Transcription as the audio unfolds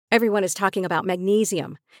Everyone is talking about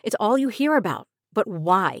magnesium. It's all you hear about. But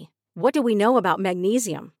why? What do we know about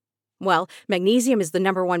magnesium? Well, magnesium is the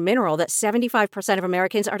number one mineral that 75% of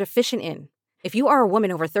Americans are deficient in. If you are a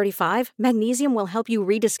woman over 35, magnesium will help you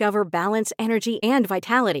rediscover balance, energy, and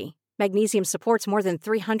vitality. Magnesium supports more than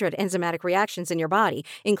 300 enzymatic reactions in your body,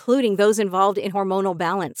 including those involved in hormonal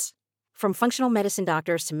balance. From functional medicine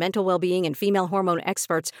doctors to mental well-being and female hormone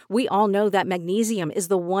experts, we all know that magnesium is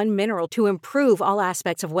the one mineral to improve all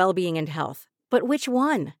aspects of well-being and health. But which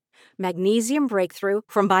one? Magnesium Breakthrough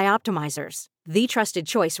from Bioptimizers, the trusted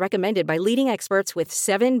choice recommended by leading experts with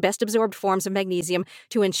 7 best-absorbed forms of magnesium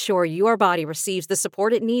to ensure your body receives the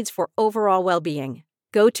support it needs for overall well-being.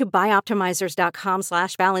 Go to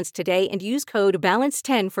bioptimizers.com/balance today and use code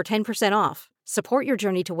BALANCE10 for 10% off. Support your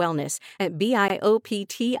journey to wellness at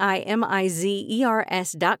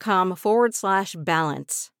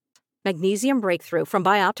bioptimizers.com/balance. Magnesium Breakthrough from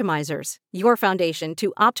Bioptimizers, your foundation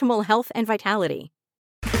to optimal health and vitality.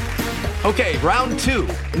 Okay, round 2.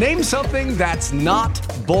 Name something that's not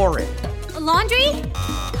boring. A laundry?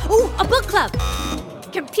 Ooh, a book club.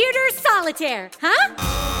 Computer solitaire, huh?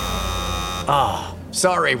 Ah,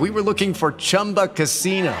 sorry, we were looking for Chumba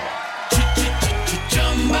Casino.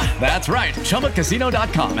 That's right,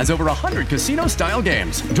 ChumbaCasino.com has over 100 casino-style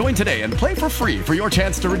games. Join today and play for free for your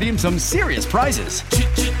chance to redeem some serious prizes.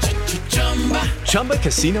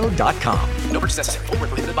 ChumbaCasino.com. No purchase necessary. Void where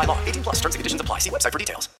prohibited by law. 18 plus. Terms and conditions apply. See website for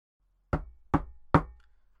details.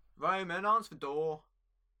 Roman, answer the door.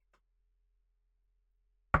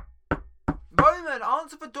 Roman,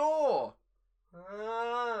 answer the door.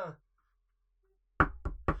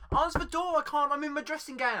 Answer the door. I can't. I'm in my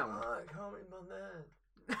dressing gown. I can't be bothered.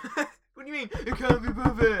 What do you mean? You can't be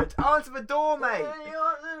bothered. Answer the door, mate.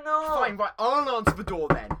 No. Fine, right. I'll answer the door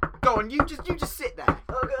then. Go on. You just sit there.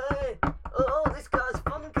 Okay. Oh, this guy's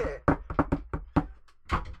funky.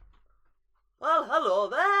 Well, hello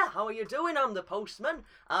there. How are you doing? I'm the postman.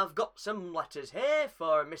 I've got some letters here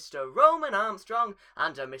for Mr. Roman Armstrong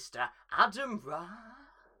and a Mr. Adam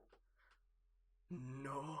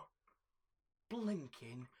No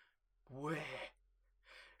blinking way.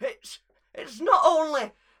 It's not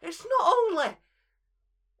only.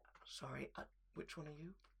 Sorry, which one are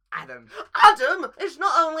you? Adam. Adam! It's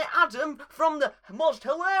not only Adam from the most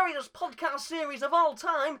hilarious podcast series of all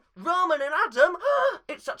time, Roman and Adam.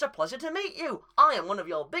 It's such a pleasure to meet you. I am one of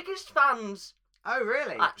your biggest fans. Oh,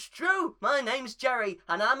 really? That's true. My name's Jerry,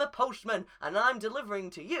 and I'm a postman, and I'm delivering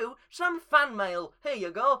to you some fan mail. Here you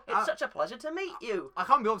go. It's such a pleasure to meet you. I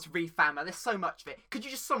can't be able to read fan mail. There's so much of it. Could you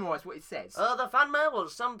just summarise what it says? The fan mail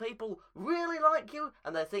was some people really like you,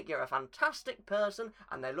 and they think you're a fantastic person,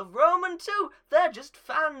 and they love Roman too. They're just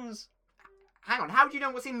fans. Hang on, how do you know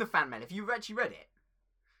what's in the fan mail if you've actually read it?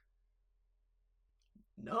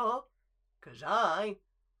 No, because I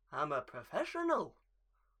am a professional.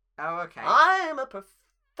 Oh, okay. I am a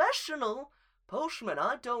professional postman.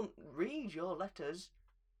 I don't read your letters.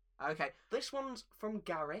 Okay. This one's from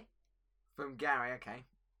Gary. From Gary, okay.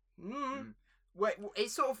 Wait,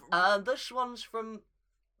 it's sort of... this one's from,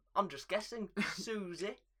 I'm just guessing,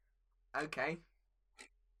 Susie. Okay.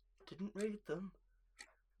 Didn't read them.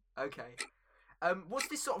 Okay. What's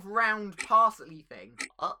this sort of round parcel-y thing?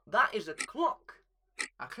 That is a clock.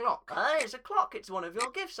 A clock? It's a clock. It's one of your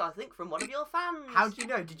gifts, I think, from one of your fans. How do you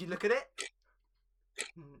know? Did you look at it?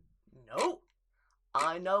 No.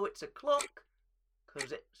 I know it's a clock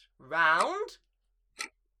because it's round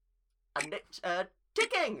and it's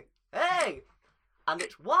ticking. Hey! And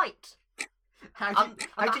it's white. How do you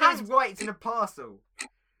know it's white in a parcel?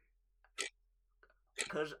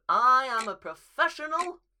 Because I am a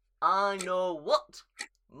professional. I know what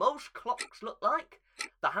most clocks look like.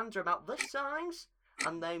 The hands are about this size,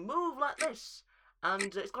 and they move like this.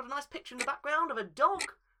 And it's got a nice picture in the background of a dog.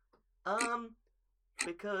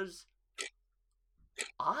 Because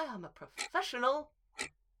I am a professional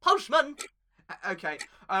postman. Okay.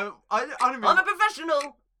 I don't I'm a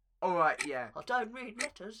professional. All right. Yeah. I don't read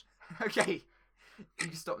letters. Okay. You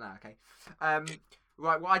can stop now. Okay.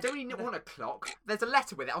 Right. Well, I don't really want a clock. There's a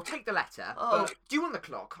letter with it. I'll take the letter. Oh. Do you want the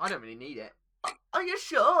clock? I don't really need it. Are you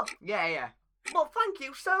sure? Yeah. Well, thank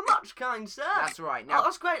you so much, kind sir. That's right. Now,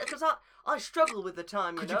 that's great, because I struggle with the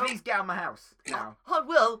time, Could you please get out of my house now? I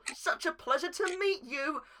will. Such a pleasure to meet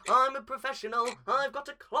you. I'm a professional. I've got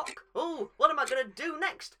a clock. Oh, what am I going to do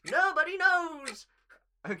next? Nobody knows.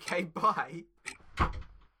 Okay, bye.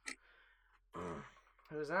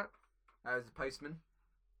 Who's that? That was the postman.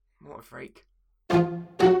 What a freak.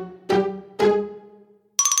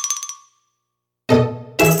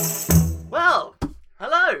 Well,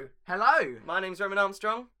 hello. Hello. Hello! My name's Roman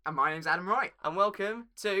Armstrong, And my name's Adam Wright. and welcome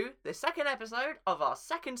to the second episode of our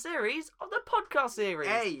second series of the podcast series.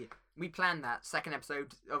 Hey! We planned that second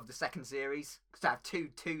episode of the second series. Because I have two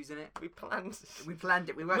twos in it. We planned. We planned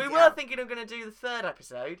it. We We worked it were out. thinking of going to do the third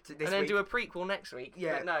episode To and this then week. do a prequel next week.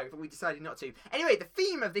 Yeah, but no. but we decided not to. Anyway, the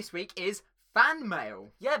theme of this week is fan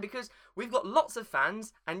mail. Yeah, because we've got lots of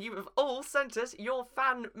fans, and you have all sent us your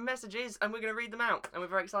fan messages, and we're going to read them out, and we're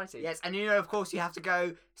very excited. Yes, and of course, you have to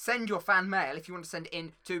go send your fan mail if you want to send it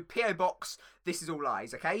in to P.O. Box, This Is All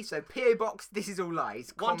Lies, okay? So P.O. Box, This Is All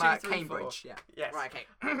Lies, 1, 2, 3, Cambridge. 4. Yeah. Yes. Right,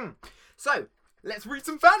 okay. So, let's read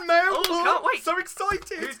some fan mail. Oh, can't wait. So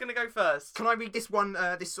excited. Who's going to go first? Can I read this one,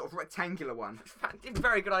 this sort of rectangular one?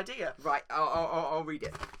 Very good idea. Right, I'll read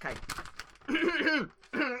it. Okay.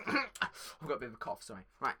 I've got a bit of a cough, sorry.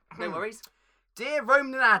 Right. No worries. Dear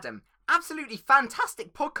Roman and Adam, absolutely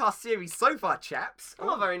fantastic podcast series so far, chaps.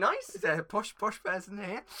 Oh, very nice. Is there a posh person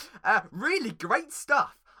here? Really great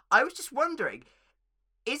stuff. I was just wondering,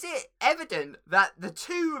 is it evident that the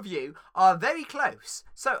two of you are very close?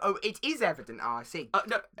 So, it is evident. Oh, I see.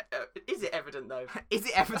 No, is it evident though? Is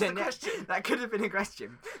it evident? That's a question. That could have been a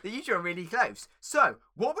question. That you two are really close. So,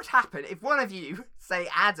 what would happen if one of you, say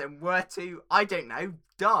Adam, were to, I don't know,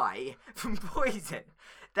 die from poison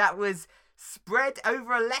that was spread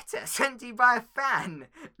over a letter sent to you by a fan?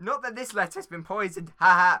 Not that this letter's been poisoned.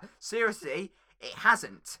 Haha. Seriously, it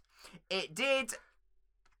hasn't. It did.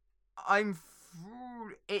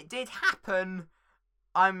 It did happen.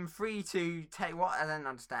 I'm free to take what? I don't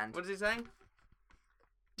understand. What is he saying?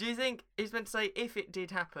 Do you think he's meant to say if it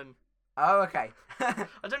did happen? Oh, okay. I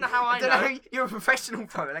don't know how I don't know. You're a professional,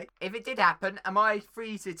 probably. If it did happen, am I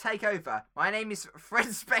free to take over? My name is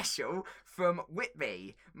Fred Special from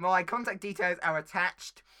Whitby. My contact details are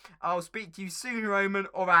attached. I'll speak to you soon, Roman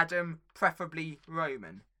or Adam, preferably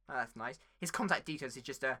Roman. Oh, that's nice. His contact details is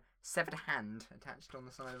just a severed hand attached on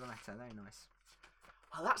the side of the letter. Very nice.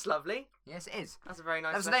 Oh, that's lovely. Yes, it is. That's a very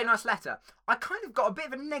nice That was a letter. very nice letter. I kind of got a bit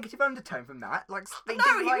of a negative undertone from that. Like, they No,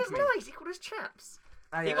 didn't he like was me. nice. He called us chaps.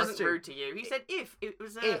 Oh, yeah, He that's wasn't true. rude to you. He said if. It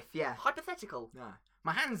was If, yeah. hypothetical. No.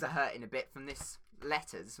 My hands are hurting a bit from this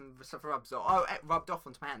letter. There's some stuff rubbed off. Oh, it rubbed off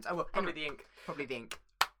onto my hands. Oh, well, Probably anyway, the ink. probably the ink.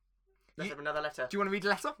 Let's You- have another letter. Do you want to read the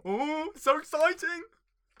letter? Oh, so exciting!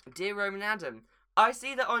 Dear Roman Adam, I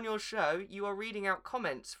see that on your show you are reading out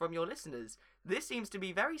comments from your listeners. This seems to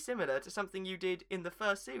be very similar to something you did in the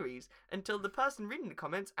first series until the person reading the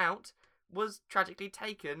comments out was tragically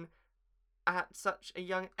taken at such a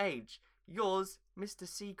young age. Yours, Mr.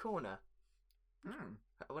 C. Corner. Hmm.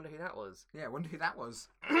 I wonder who that was. Yeah, I wonder who that was.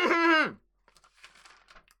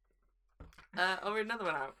 I'll read another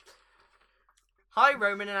one out. Hi,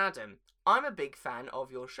 Roman and Adam. I'm a big fan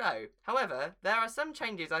of your show. However, there are some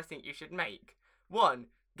changes I think you should make. 1.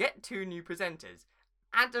 Get 2 new presenters.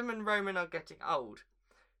 Adam and Roman are getting old.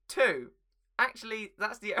 2. Actually,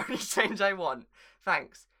 that's the only change I want.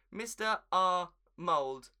 Thanks. Mr. R.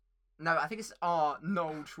 Mould. No, I think it's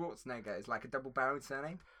Arnold Schwarzenegger. It's like a double-barreled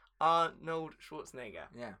surname. Arnold Schwarzenegger.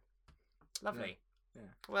 Yeah. Lovely. Yeah.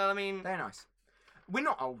 Well, I mean, Very nice. We're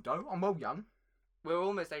not old, though. I'm well young. we're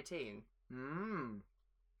almost 18. Mmm.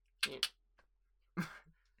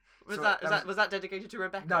 Was Sorry, was that dedicated to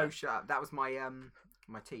Rebecca? No, shut up. That was my,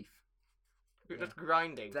 my teeth. You're just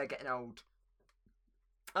grinding. They're getting old.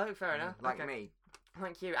 Oh, fair enough. Like Okay. me.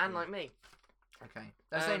 Thank you, and Yeah. like me. Okay.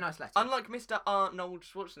 That's a very nice letter. Unlike Mr. Arnold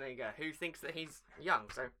Schwarzenegger, who thinks that he's young,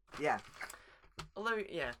 so... Yeah. Although,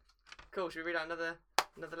 yeah. Cool, should we read out another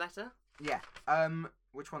letter? Yeah.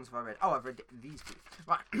 Which ones have I read? Oh, I've read these two.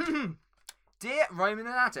 Right. Dear Roman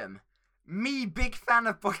and Adam, me big fan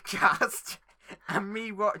of podcast, and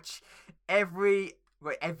me watch every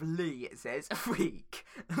it says, week.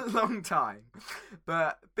 Long time.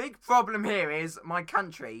 But big problem here is my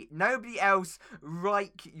country. Nobody else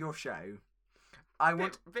like your show. I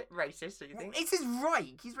want... Bit racist, do you think? It says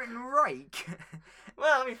Reich. He's written Reich.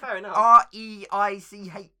 Well, I mean, fair enough.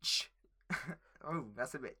 R-E-I-C-H. Oh,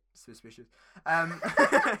 that's a bit suspicious.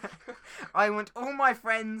 I want all my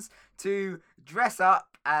friends to dress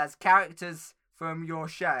up as characters from your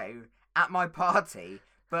show at my party,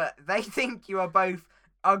 but they think you are both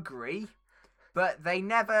ugly, but they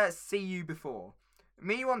never see you before.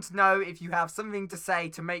 Me want to know if you have something to say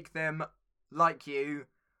to make them like you.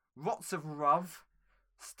 Lots of love.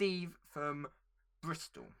 Steve from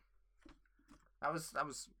Bristol. That was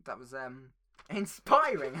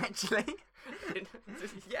inspiring, actually. Yes.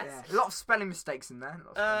 Yeah, a lot of spelling mistakes in there. A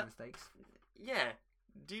lot of spelling mistakes. Yeah.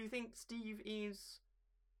 Do you think Steve is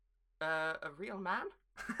a real man?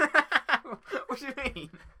 What do you mean?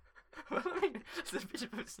 Well, I mean, it's a bit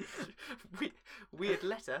of a weird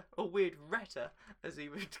letter, or weird rhetor, as he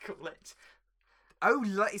would call it. Oh,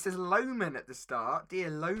 it says Loman at the start. Dear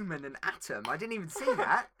Loman and Atom. I didn't even see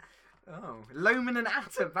that. Oh, Loman and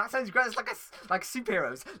Atom. That sounds great. It's like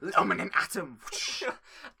superheroes. Loman and Atom.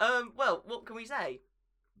 Well, what can we say?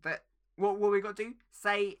 But what we got to do?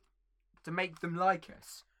 Say to make them like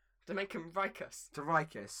us. To make them like us. To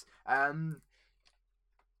like us.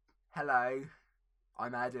 Hello,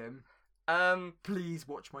 I'm Adam. Please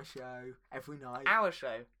watch my show every night. Our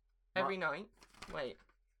show. Every night? Wait.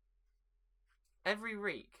 Every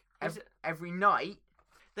week? Every night?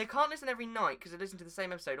 They can't listen every night because they listen to the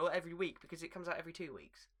same episode, or every week because it comes out every 2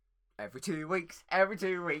 weeks. Every 2 weeks. Every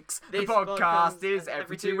 2 weeks. This the podcast podcast is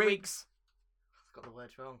every 2 weeks. I've got the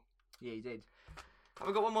words wrong. Yeah, you did. Have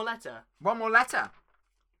we got one more letter? One more letter.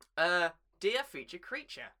 Dear Feature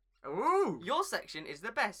Creature. Ooh. Your section is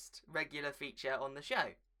the best regular feature on the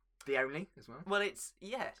show. The only, as well. Well,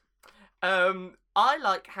 yeah. I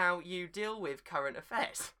like how you deal with current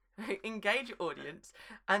affairs, engage your audience,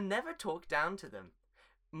 and never talk down to them.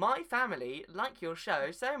 My family like your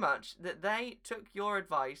show so much that they took your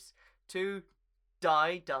advice to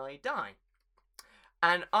die.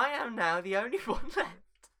 And I am now the only one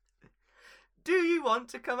left. Do you want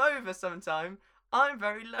to come over sometime? I'm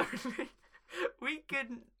very lonely. We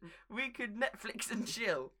could Netflix and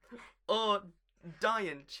chill, or die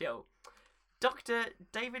and chill. Dr.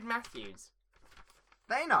 David Matthews.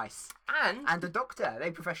 They're nice. And a doctor.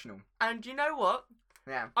 They're professional. And you know what?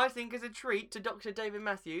 Yeah. I think as a treat to Dr. David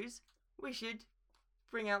Matthews, we should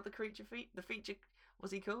bring out the feature.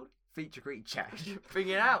 What's he called? Feature Creature. Bring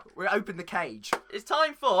it out. We'll open the cage. It's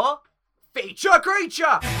time for Feature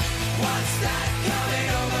Creature. What's that coming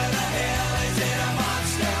over the hill? Is it a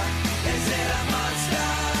monster? Is it a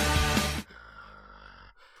monster?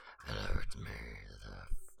 Hello, it's me, the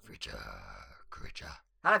Feature Creature.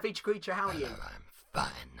 Hello, Feature Creature. How are you? Hello, I'm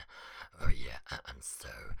fine. Oh yeah, I'm so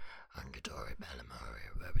hunky-dory,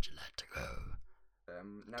 Balamori. Where would you like to go?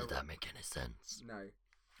 No. Did that make any sense? No.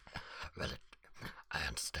 Well, I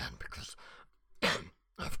understand because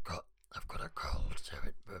I've got a cold, so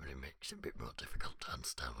it probably makes it a bit more difficult to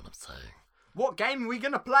understand what I'm saying. What game are we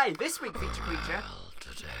gonna play this week, Feature Creature? Well,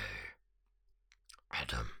 today,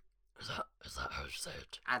 Adam. Is that how you say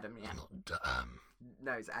it? Adam, yeah. Not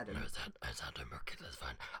No, it's Adam. No, it's Adam. Okay, that's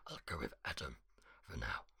fine. I'll go with Adam for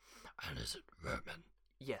now. And is it Roman?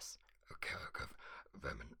 yes. Okay, I'll go with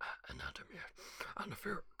Roman and Adam, yeah. And if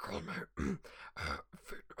you call me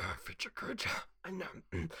Feature Creature, and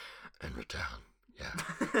in return, yeah.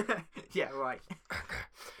 Yeah, right. Okay,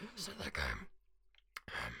 so that game.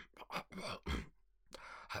 Well,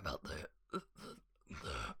 how about the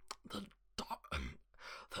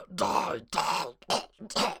die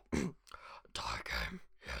game?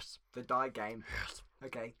 Yes. The die game. Yes.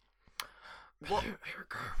 Okay. What? Here we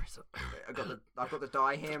go. I've got the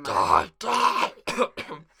die here, man. Die.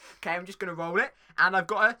 Okay, I'm just gonna roll it, and I've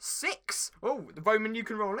got a 6. Oh, the Roman, you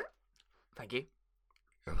can roll it. Thank you.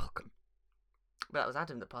 You're welcome. But that was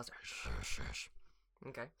Adam that passed it. Shush.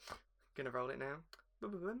 Okay. Gonna roll it now.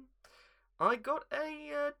 I got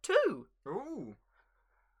a 2. Ooh.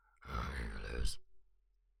 Oh, you lose.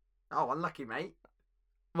 Oh, unlucky, mate.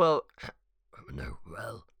 Well, No,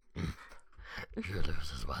 well. You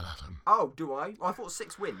lose as well, Adam. Oh, do I? I thought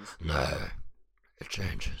 6 wins. No. It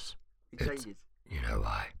changes. It changes. You know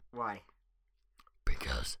why? Why?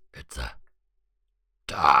 Because it's a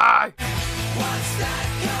die. What's that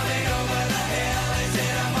coming over the hill? Is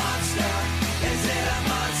it a monster? Is it a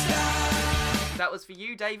monster? that was for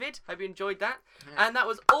you, David. Hope you enjoyed that. Yeah. And that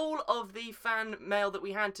was all of the fan mail that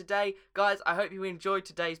we had today. Guys, I hope you enjoyed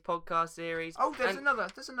today's podcast series. Oh, there's And- another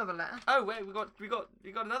letter. Oh, wait, we got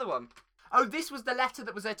another one. Oh, this was the letter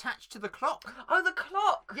that was attached to the clock. Oh, the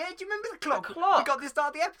clock. Yeah, do you remember the clock? The clock. We got this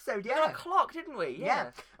start of the episode, We yeah. got a clock, didn't we?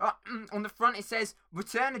 Yeah. On the front it says,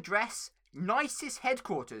 return address, nicest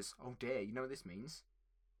headquarters. Oh dear, you know what this means?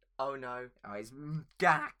 Oh no. Oh, it's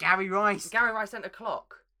Gary Rice. Gary Rice sent a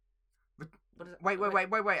clock. Re- What is it?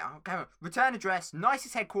 Wait. Oh, go on. Return address,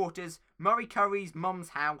 nicest headquarters, Murray Curry's mum's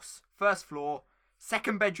house, first floor,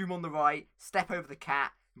 second bedroom on the right, step over the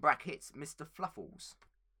cat, brackets, Mr. Fluffles.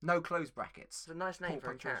 No close brackets. It's a nice name Full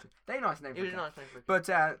for a cat. punctuation. They're nice name It for a was a cat. nice name for a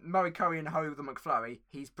cat. But Murray Curry and Ho the McFlurry,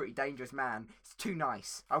 he's a pretty dangerous man. It's too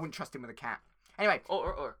nice. I wouldn't trust him with a cat. Anyway, Or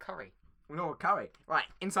a curry. no curry. Right,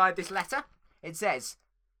 inside this letter, it says,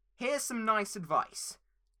 here's some nice advice.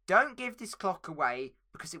 Don't give this clock away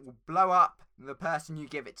because it will blow up the person you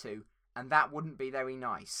give it to, and that wouldn't be very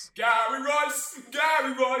nice. Gary Rice,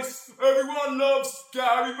 everyone loves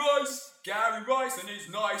Gary Rice and his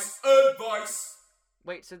nice advice.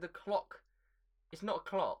 Wait, so the clock... It's not a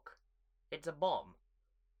clock. It's a bomb.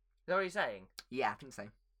 Is that what you're saying? Yeah, I think so.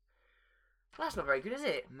 Well, that's not very good, is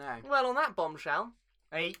it? No. Well, on that bombshell,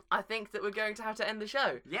 Hey. I think that we're going to have to end the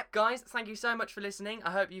show. Yep. Guys, thank you so much for listening.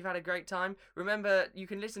 I hope you've had a great time. Remember, you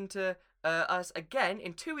can listen to us again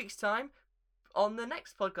in 2 weeks' time on the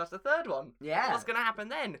next podcast, the third one. Yeah. What's going to happen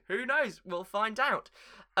then? Who knows? We'll find out.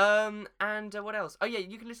 And what else? Oh, yeah,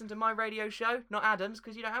 you can listen to my radio show, not Adam's,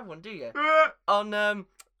 because you don't have one, do you? On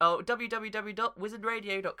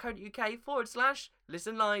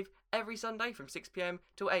www.wizardradio.co.uk/listen live every Sunday from 6 p.m.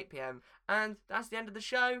 till 8 p.m. And that's the end of the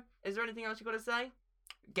show. Is there anything else you've got to say?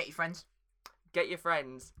 Get your friends. Get your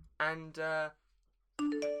friends. And,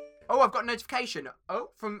 Oh, I've got a notification.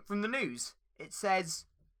 Oh, from the news. It says,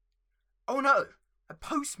 oh no, a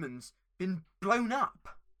postman's been blown up.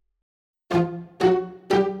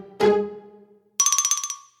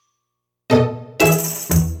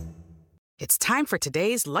 It's time for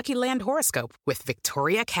today's Lucky Land horoscope with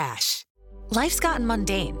Victoria Cash. Life's gotten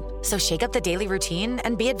mundane, so shake up the daily routine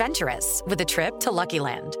and be adventurous with a trip to Lucky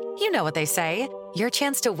Land. You know what they say, your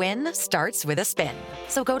chance to win starts with a spin.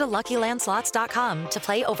 So go to LuckyLandSlots.com to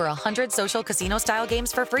play over 100 social casino-style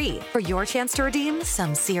games for free for your chance to redeem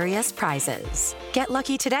some serious prizes. Get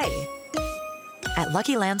lucky today at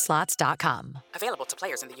LuckyLandSlots.com. Available to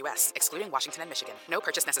players in the U.S., excluding Washington and Michigan. No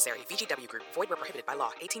purchase necessary. VGW Group. Void where prohibited by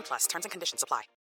law. 18+. Terms and conditions apply.